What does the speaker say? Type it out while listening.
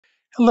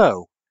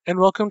Hello, and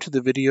welcome to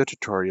the video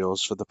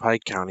tutorials for the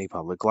Pike County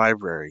Public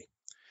Library.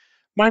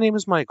 My name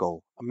is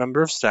Michael, a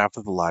member of staff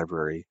of the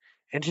library,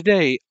 and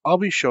today I'll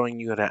be showing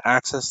you how to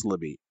access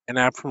Libby, an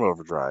app from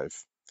Overdrive.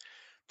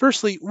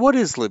 Firstly, what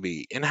is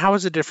Libby, and how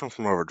is it different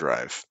from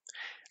Overdrive?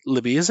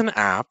 Libby is an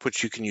app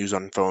which you can use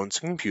on phones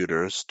and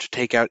computers to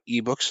take out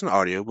ebooks and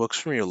audiobooks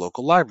from your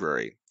local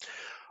library.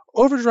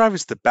 Overdrive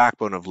is the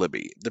backbone of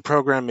Libby, the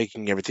program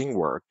making everything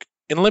work,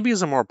 and Libby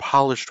is a more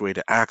polished way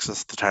to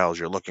access the titles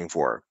you're looking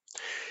for.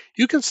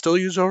 You can still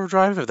use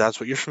Overdrive if that's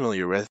what you're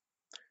familiar with,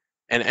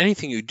 and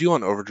anything you do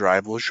on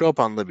Overdrive will show up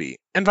on Libby,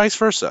 and vice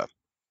versa.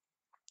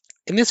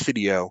 In this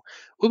video,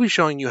 we'll be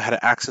showing you how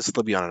to access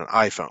Libby on an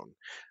iPhone,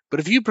 but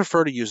if you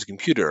prefer to use a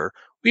computer,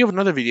 we have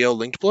another video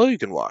linked below you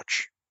can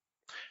watch.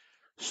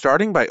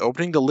 Starting by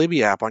opening the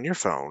Libby app on your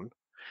phone,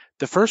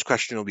 the first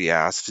question you'll be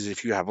asked is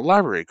if you have a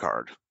library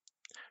card.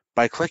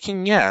 By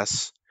clicking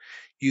yes,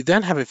 you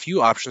then have a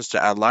few options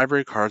to add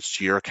library cards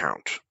to your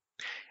account.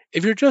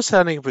 If you're just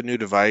setting up a new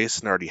device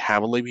and already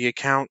have a Libby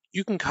account,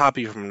 you can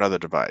copy from another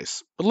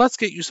device, but let's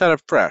get you set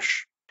up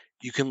fresh.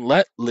 You can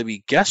let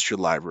Libby guess your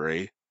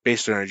library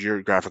based on your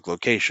geographic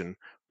location,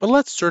 but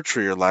let's search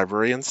for your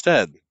library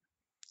instead.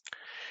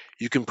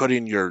 You can put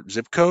in your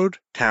zip code,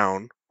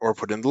 town, or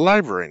put in the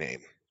library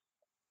name.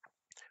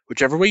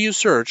 Whichever way you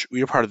search,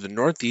 we are part of the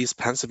Northeast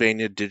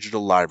Pennsylvania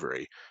Digital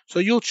Library, so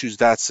you'll choose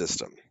that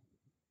system.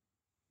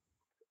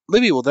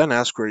 Libby will then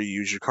ask where you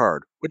use your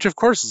card, which of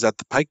course is at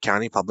the Pike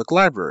County Public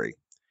Library.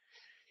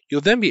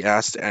 You'll then be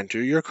asked to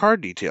enter your card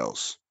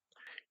details.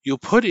 You'll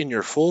put in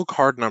your full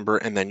card number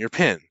and then your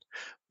PIN.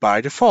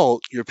 By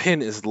default, your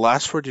PIN is the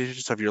last four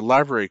digits of your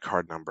library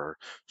card number,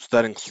 so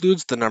that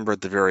includes the number at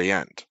the very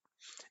end.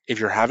 If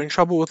you're having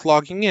trouble with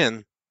logging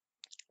in,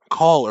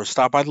 call or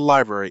stop by the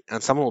library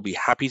and someone will be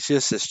happy to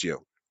assist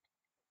you.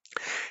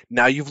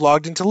 Now you've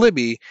logged into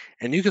Libby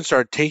and you can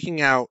start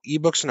taking out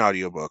ebooks and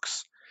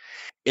audiobooks.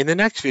 In the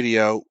next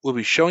video, we'll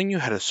be showing you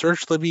how to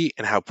search Libby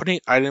and how putting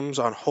items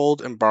on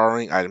hold and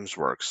borrowing items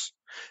works.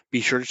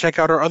 Be sure to check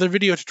out our other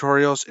video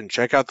tutorials and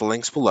check out the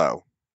links below.